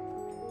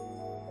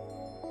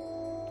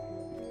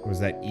 Was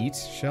that eat,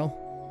 Shell?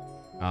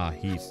 Ah,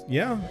 heat.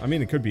 Yeah, I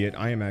mean, it could be it.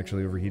 I am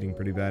actually overheating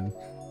pretty bad.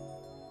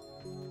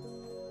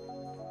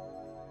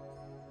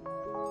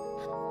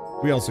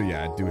 We also,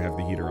 yeah, do have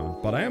the heater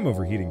on, but I am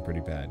overheating pretty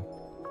bad.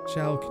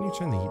 Shell, can you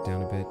turn the heat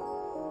down a bit?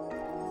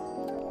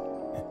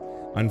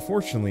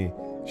 Unfortunately,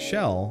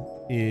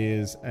 Shell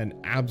is an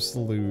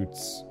absolute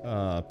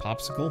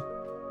popsicle,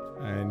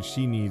 and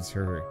she needs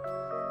her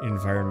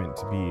environment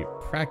to be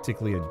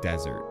practically a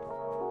desert.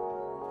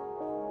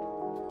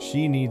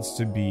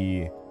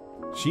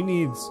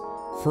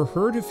 For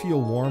her to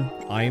feel warm,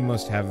 I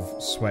must have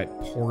sweat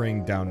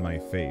pouring down my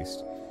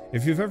face.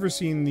 If you've ever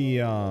seen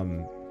the,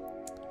 oh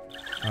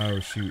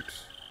shoot.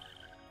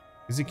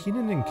 Is it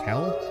Kenan and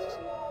Kel?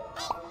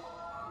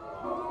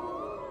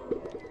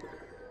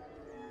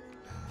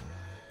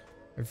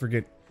 I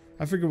forget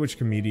which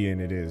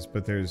comedian it is,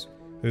 but there's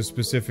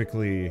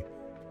specifically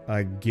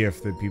a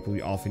GIF that people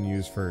often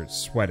use for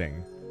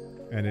sweating,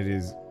 and it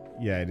is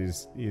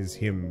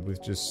him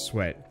with just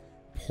sweat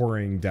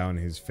pouring down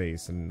his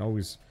face, and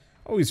always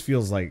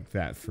feels like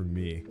that for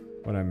me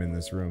when I'm in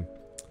this room.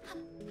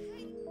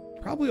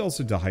 Probably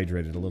also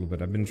dehydrated a little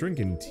bit. I've been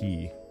drinking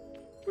tea,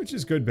 which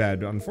is good,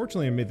 bad.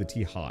 Unfortunately, I made the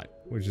tea hot,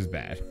 which is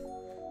bad.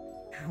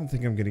 I don't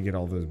think I'm gonna get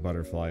all those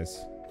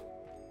butterflies.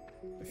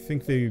 I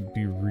think they'd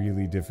be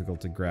really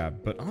difficult to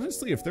grab, but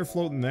honestly, if they're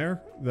floating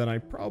there, then I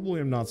probably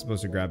am not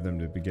supposed to grab them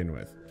to begin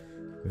with.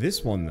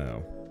 This one,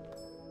 though.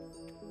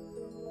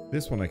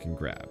 This one I can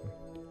grab.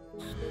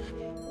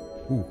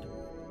 Ooh.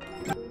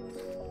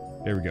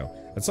 There we go.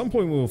 At some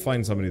point we will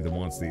find somebody that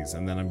wants these,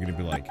 and then I'm going to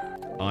be like,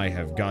 I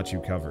have got you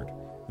covered.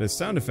 The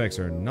sound effects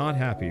are not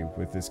happy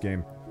with this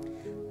game.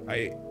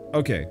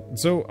 Okay,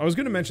 so I was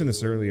going to mention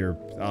this earlier,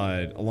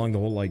 along the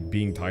whole, like,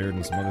 being tired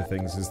and some other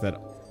things, is that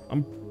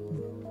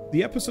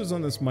the episodes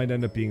on this might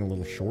end up being a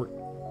little short.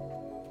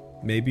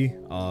 Maybe.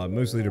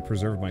 Mostly to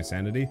preserve my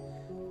sanity.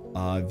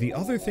 The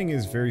other thing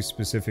is very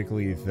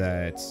specifically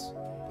that...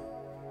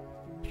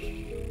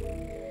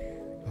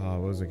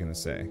 what was I gonna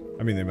say?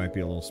 I mean, they might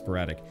be a little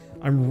sporadic.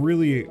 I'm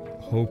really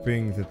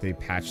hoping that they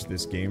patch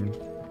this game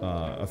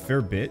a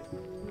fair bit.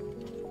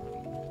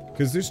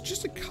 Because there's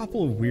just a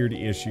couple of weird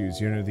issues,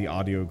 you know, the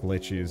audio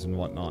glitches and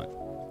whatnot.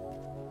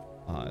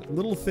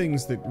 Little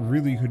things that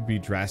really could be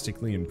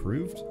drastically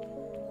improved.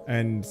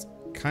 And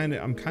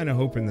I'm kind of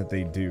hoping that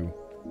they do.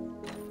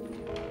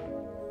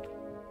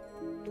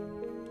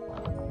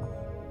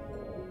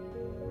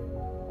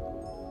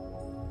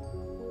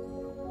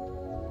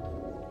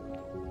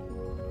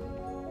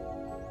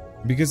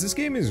 Because this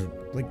game is,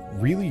 like,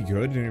 really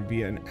good, and it'd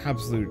be an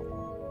absolute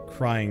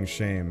crying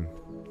shame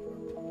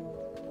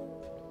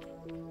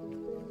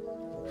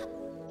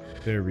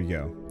There we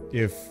go.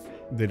 If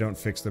they don't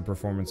fix the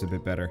performance a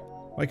bit better.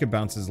 Micah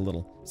bounces a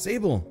little.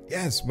 Sable!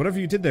 Yes, whatever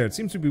you did there, it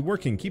seems to be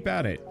working. Keep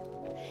at it.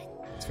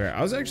 It's fair.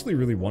 I was actually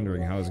really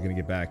wondering how I was going to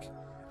get back.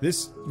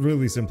 This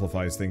really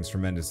simplifies things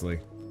tremendously.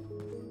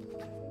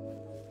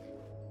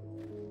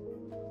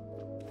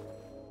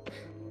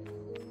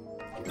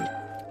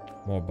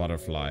 More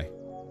butterfly.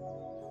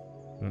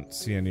 I don't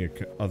see any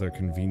other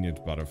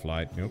convenient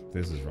butterfly. Nope,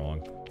 this is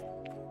wrong.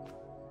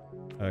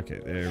 Okay,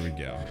 there we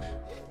go.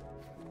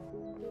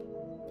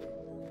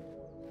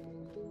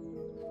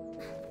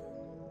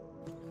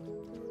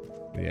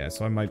 Yeah,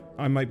 so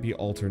I might be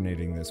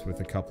alternating this with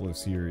a couple of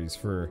series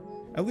for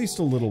at least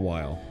a little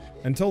while.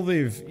 Until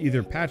they've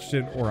either patched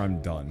it or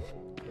I'm done.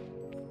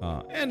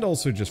 And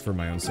also just for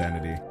my own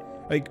sanity.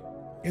 Like,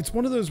 it's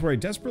one of those where I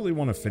desperately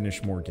want to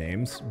finish more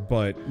games,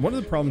 but one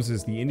of the problems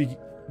is the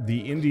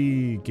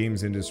indie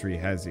games industry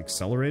has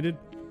accelerated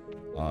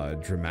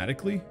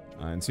dramatically.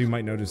 And so you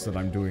might notice that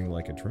I'm doing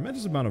like a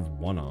tremendous amount of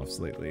one-offs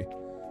lately.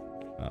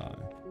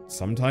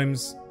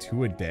 Sometimes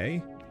 2 a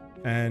day.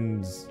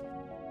 And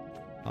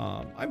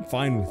I'm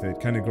fine with it,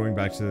 kind of going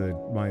back to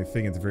my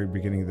thing at the very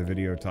beginning of the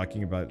video,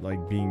 talking about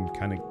like being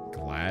kind of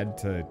glad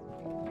to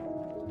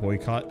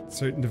boycott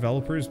certain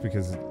developers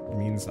because it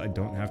means I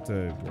don't have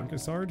to work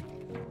as hard.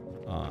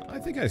 I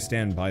think I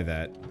stand by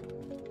that.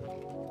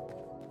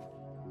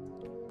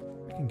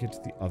 I can get to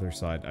the other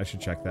side. I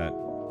should check that.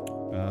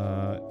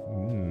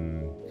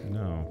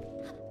 No.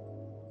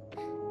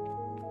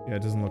 Yeah,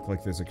 it doesn't look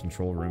like there's a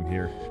control room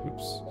here.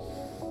 Oops.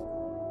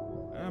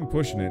 I'm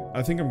pushing it.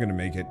 I think I'm gonna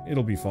make it.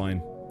 It'll be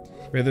fine.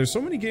 Yeah, there's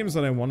so many games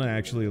that I want to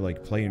actually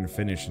like play and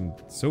finish in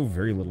so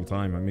very little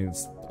time. I mean,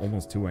 it's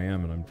almost 2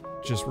 a.m. and I'm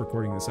just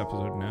recording this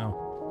episode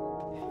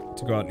now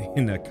to go out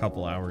in a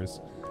couple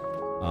hours,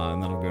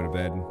 and then I'll go to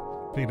bed and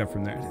pick it up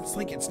from there. It's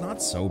like, it's not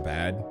so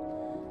bad.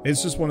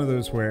 It's just one of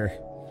those where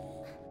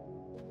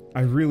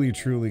I really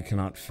truly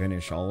cannot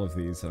finish all of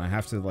these, and I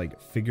have to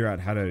like figure out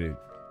how to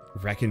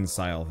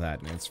reconcile that,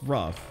 and it's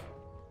rough.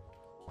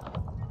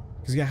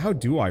 Because yeah, how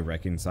do I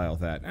reconcile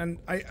that? And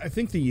I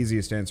think the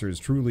easiest answer is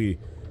truly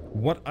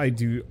what I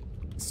do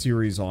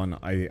series on,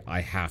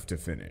 I have to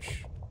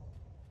finish.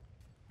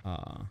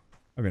 I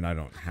mean, I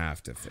don't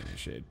have to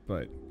finish it,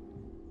 but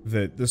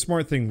the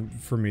smart thing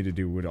for me to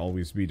do would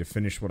always be to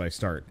finish what I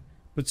start,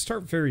 but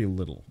start very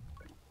little.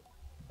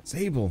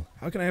 Sable,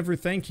 how can I ever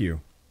thank you?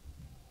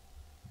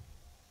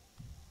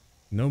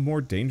 No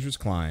more dangerous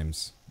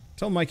climbs.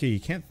 Tell Micah he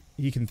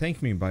can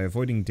thank me by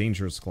avoiding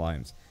dangerous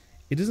climbs.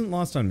 It isn't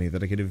lost on me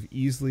that I could have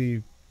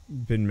easily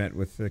been met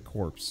with a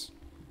corpse.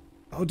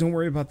 Oh, don't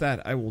worry about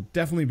that. I will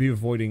definitely be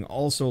avoiding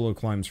all solo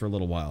climbs for a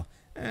little while.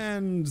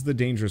 And the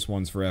dangerous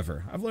ones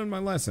forever. I've learned my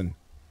lesson.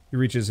 He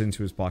reaches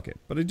into his pocket.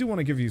 But I do want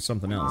to give you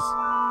something else.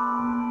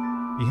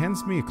 He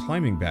hands me a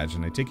climbing badge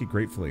and I take it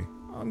gratefully.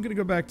 I'm gonna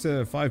go back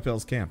to Five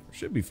Bells Camp.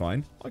 Should be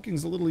fine.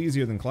 Walking's a little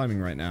easier than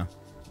climbing right now.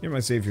 You're my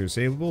savior,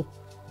 Sable.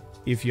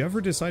 If you ever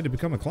decide to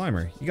become a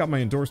climber, you got my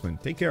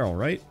endorsement. Take care,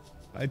 alright?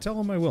 I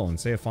tell him I will and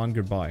say a fond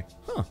goodbye.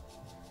 Huh.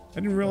 I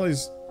didn't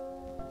realize...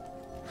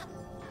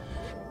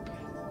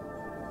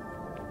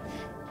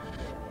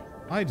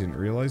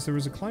 there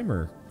was a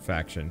climber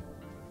faction.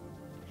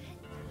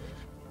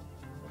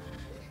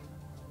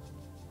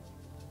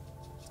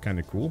 It's kind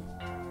of cool.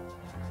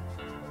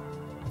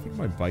 I think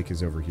my bike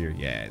is over here.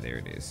 Yeah, there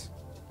it is.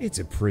 It's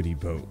a pretty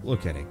boat.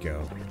 Look at it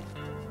go.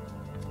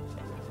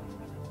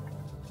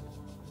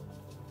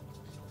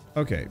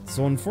 Okay,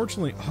 so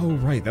unfortunately... Oh,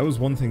 right. That was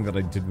one thing that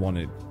I did want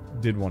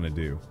to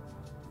do.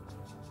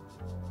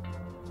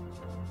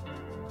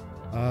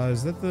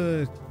 Is that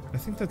the... I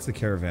think that's the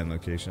caravan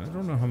location. I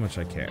don't know how much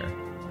I care.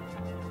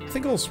 I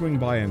think I'll swing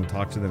by and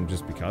talk to them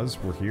just because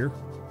we're here.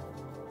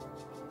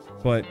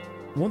 But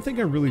one thing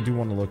I really do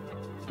want to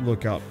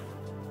look up,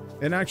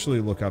 and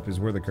actually look up, is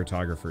where the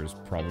cartographers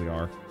probably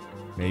are.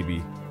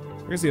 Maybe.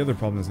 I guess the other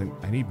problem is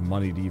I need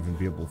money to even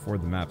be able to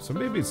afford the map, so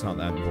maybe it's not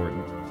that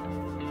important.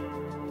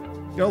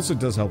 It also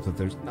does help that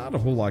there's not a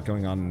whole lot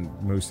going on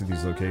in most of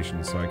these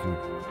locations, so I can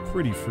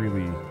pretty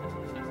freely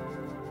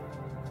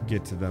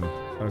get to them.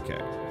 Okay.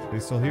 Are they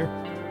still here?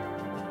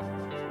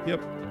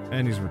 Yep,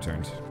 and he's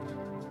returned.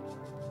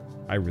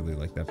 I really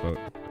like that boat.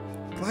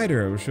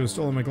 Glider! I wish I was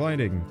still on my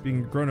gliding.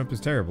 Being grown up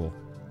is terrible.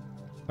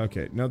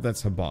 Okay, no,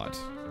 that's Habat.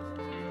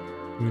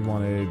 We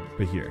wanted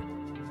Bahir.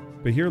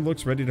 Bahir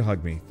looks ready to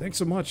hug me. Thanks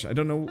so much. I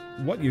don't know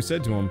what you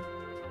said to him,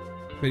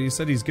 but he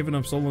said he's given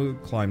up solo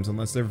climbs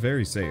unless they're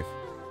very safe.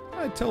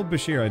 I tell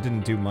Bashir I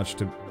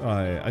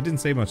didn't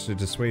say much to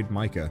dissuade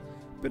Micah.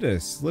 Bit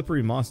of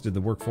slippery moss did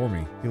the work for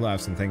me. He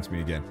laughs and thanks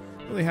me again.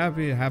 Really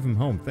happy to have him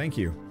home. Thank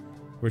you.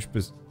 Wish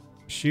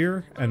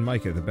Bashir and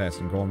Micah the best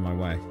and go on my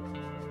way.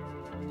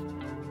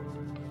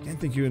 Can't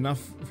thank you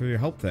enough for your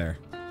help there.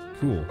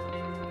 Cool.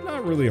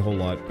 Not really a whole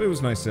lot, but it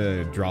was nice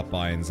to drop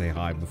by and say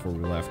hi before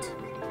we left.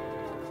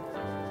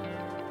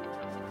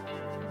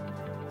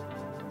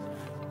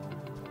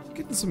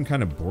 Getting some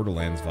kind of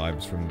Borderlands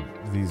vibes from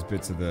these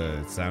bits of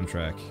the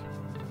soundtrack.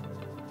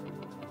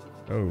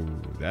 Oh,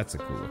 that's a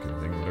cool looking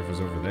thing, whatever's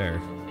over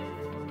there.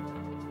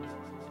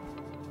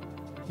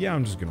 Yeah,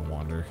 I'm just gonna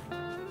wander.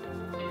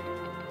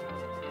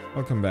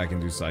 I'll come back and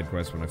do side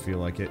quests when I feel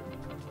like it.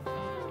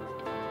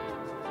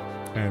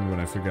 And when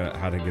I figure out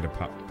how to get a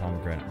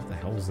pomegranate. What the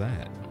hell is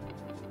that?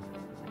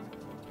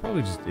 It's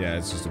probably just, yeah,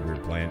 it's just a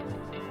weird plant.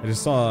 I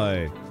just saw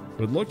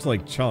what looked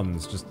like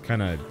chums just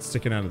kind of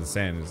sticking out of the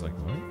sand. It's like,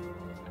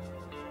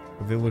 what?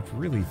 But they looked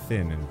really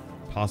thin and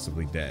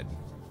possibly dead.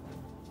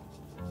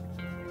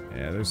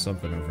 Yeah, there's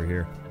something over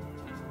here.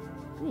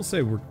 I will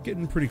say, we're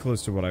getting pretty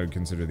close to what I would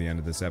consider the end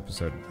of this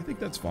episode. I think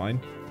that's fine.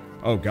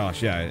 Oh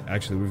gosh, yeah,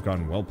 actually we've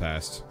gone well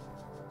past.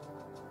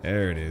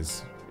 There it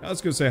is.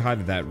 Let's go say hi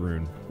to that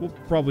rune. We'll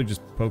probably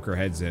just poke our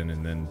heads in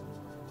and then,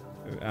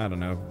 I don't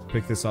know,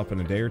 pick this up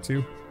in a day or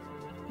two.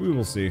 We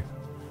will see.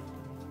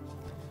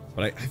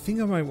 But I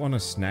think I might want to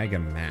snag a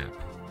map.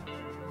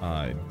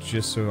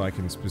 Just so I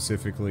can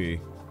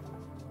specifically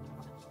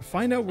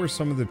find out where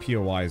some of the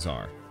POIs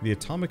are. The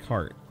Atomic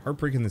Heart.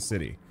 Heartbreak in the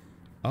City.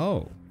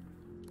 Oh.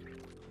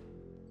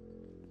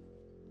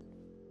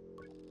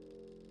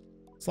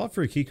 Slot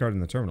for a keycard in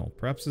the terminal.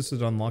 Perhaps this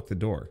would unlock the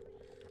door.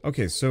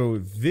 Okay, so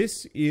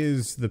this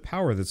is the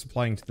power that's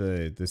applying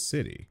to the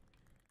city.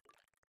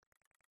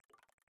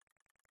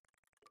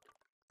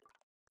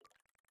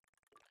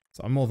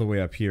 So I'm all the way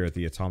up here at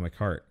the Atomic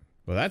Heart.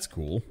 Well, that's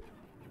cool.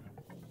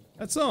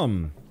 That's a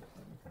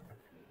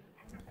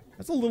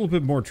little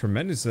bit more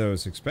tremendous than I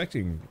was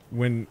expecting.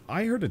 When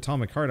I heard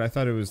Atomic Heart, I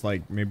thought it was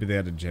like maybe they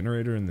had a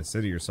generator in the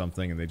city or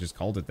something and they just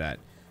called it that.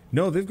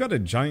 No, they've got a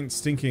giant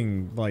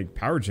stinking like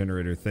power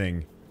generator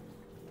thing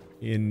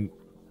in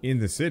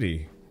the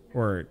city.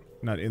 Or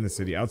not in the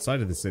city,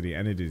 outside of the city,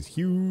 and it is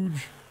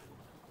huge.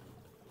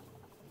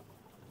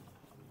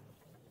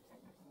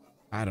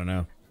 I don't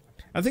know.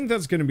 I think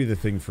that's going to be the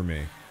thing for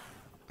me.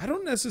 I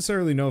don't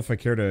necessarily know if I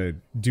care to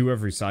do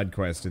every side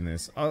quest in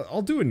this.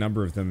 I'll do a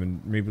number of them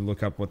and maybe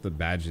look up what the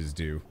badges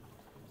do.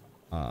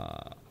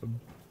 But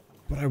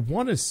I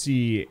want to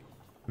see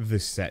the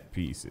set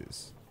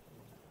pieces.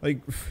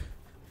 Like,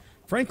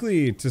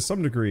 frankly, to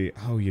some degree...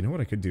 Oh, you know what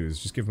I could do is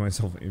just give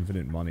myself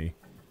infinite money.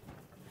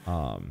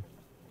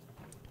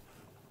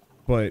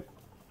 But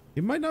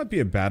it might not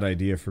be a bad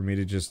idea for me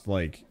to just,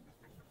 like,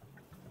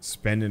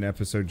 spend an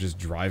episode just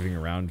driving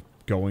around,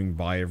 going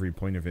by every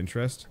point of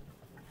interest,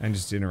 and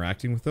just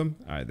interacting with them.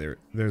 Alright,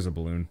 there's a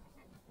balloon.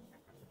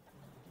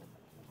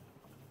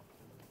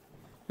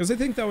 Because I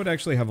think that would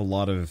actually have a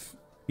lot of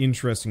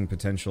interesting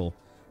potential,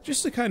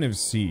 just to kind of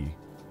see.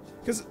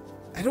 Because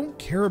I don't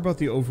care about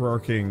the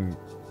overarching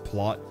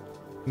plot,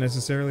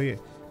 necessarily.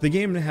 The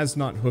game has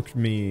not hooked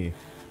me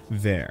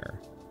there.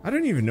 I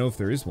don't even know if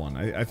there is one.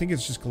 I think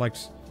it's just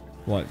collect,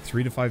 what,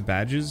 3 to 5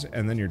 badges,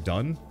 and then you're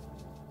done?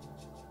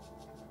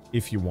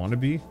 If you want to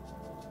be.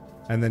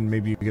 And then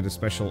maybe you get a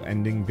special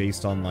ending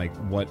based on, like,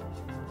 what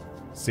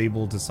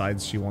Sable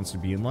decides she wants to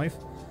be in life.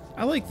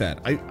 I like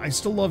that. I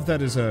still love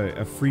that as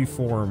a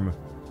free-form,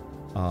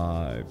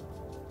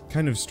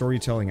 kind of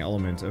storytelling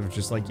element of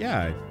just like,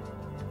 yeah,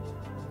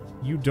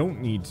 you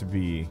don't need to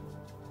be...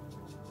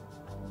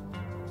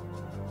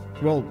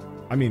 Well,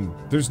 I mean,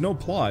 there's no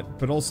plot,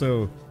 but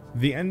also...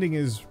 The ending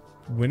is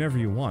whenever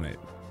you want it.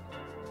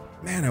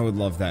 Man, I would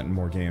love that in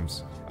more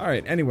games.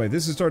 Alright, anyway,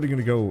 this is starting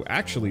to go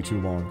actually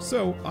too long,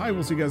 so I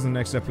will see you guys in the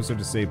next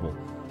episode of Sable.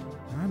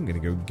 I'm gonna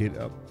go get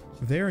up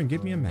there and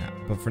get me a map.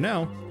 But for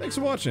now, thanks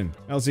for watching.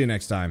 I'll see you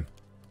next time.